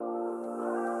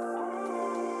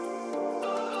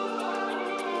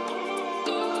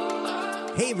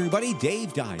Hey everybody,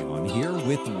 Dave Dion here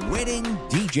with Wedding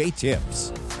DJ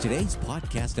Tips. Today's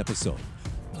podcast episode,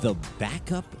 the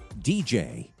backup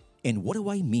DJ. And what do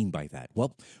I mean by that?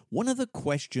 Well, one of the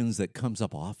questions that comes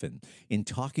up often in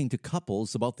talking to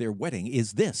couples about their wedding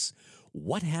is this: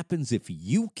 what happens if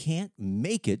you can't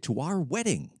make it to our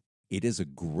wedding? It is a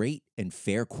great and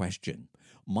fair question.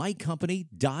 My company,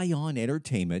 Dion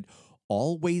Entertainment,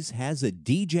 always has a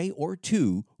DJ or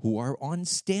two who are on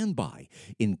standby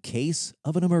in case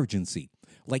of an emergency,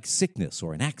 like sickness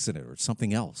or an accident or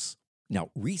something else.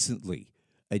 Now, recently,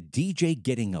 a DJ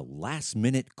getting a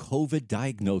last-minute COVID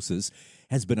diagnosis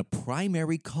has been a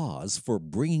primary cause for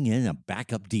bringing in a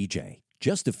backup DJ.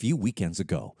 Just a few weekends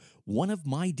ago, one of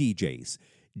my DJs,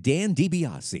 Dan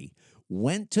DiBiase,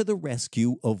 went to the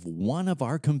rescue of one of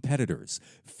our competitors,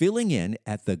 filling in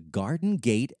at the Garden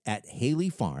Gate at Haley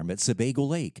Farm at Sebago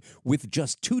Lake with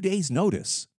just 2 days'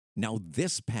 notice. Now,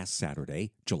 this past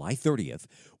Saturday, July 30th,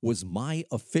 was my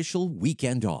official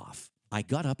weekend off. I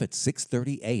got up at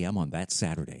 6:30 a.m. on that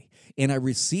Saturday, and I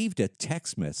received a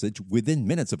text message within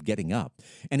minutes of getting up,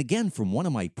 and again from one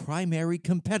of my primary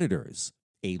competitors.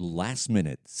 A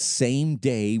last-minute,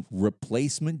 same-day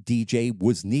replacement DJ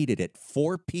was needed at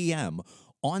 4 p.m.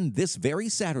 on this very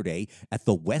Saturday at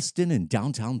the Westin in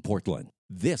downtown Portland.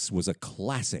 This was a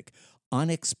classic,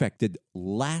 unexpected,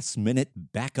 last-minute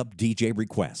backup DJ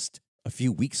request. A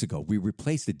few weeks ago, we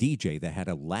replaced a DJ that had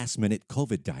a last-minute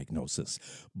COVID diagnosis.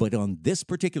 But on this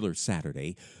particular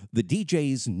Saturday, the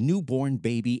DJ's newborn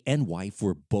baby and wife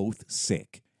were both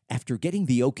sick. After getting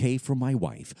the okay from my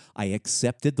wife, I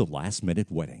accepted the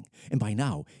last-minute wedding. And by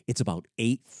now, it's about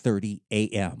 8:30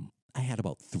 a.m. I had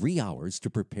about 3 hours to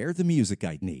prepare the music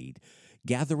I'd need,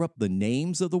 gather up the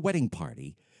names of the wedding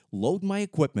party, load my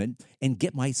equipment, and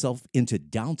get myself into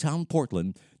downtown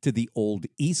Portland to the old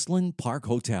Eastland Park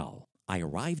Hotel. I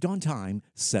arrived on time,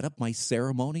 set up my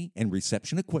ceremony and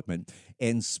reception equipment,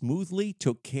 and smoothly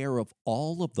took care of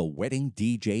all of the wedding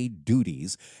DJ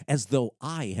duties as though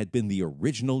I had been the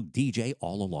original DJ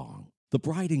all along. The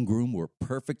bride and groom were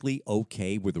perfectly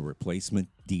okay with the replacement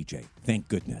DJ, thank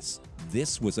goodness.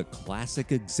 This was a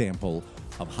classic example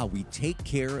of how we take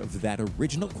care of that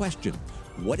original question: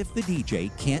 what if the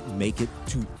DJ can't make it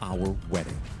to our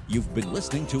wedding? You've been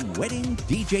listening to Wedding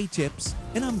DJ Tips,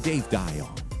 and I'm Dave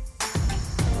Dion.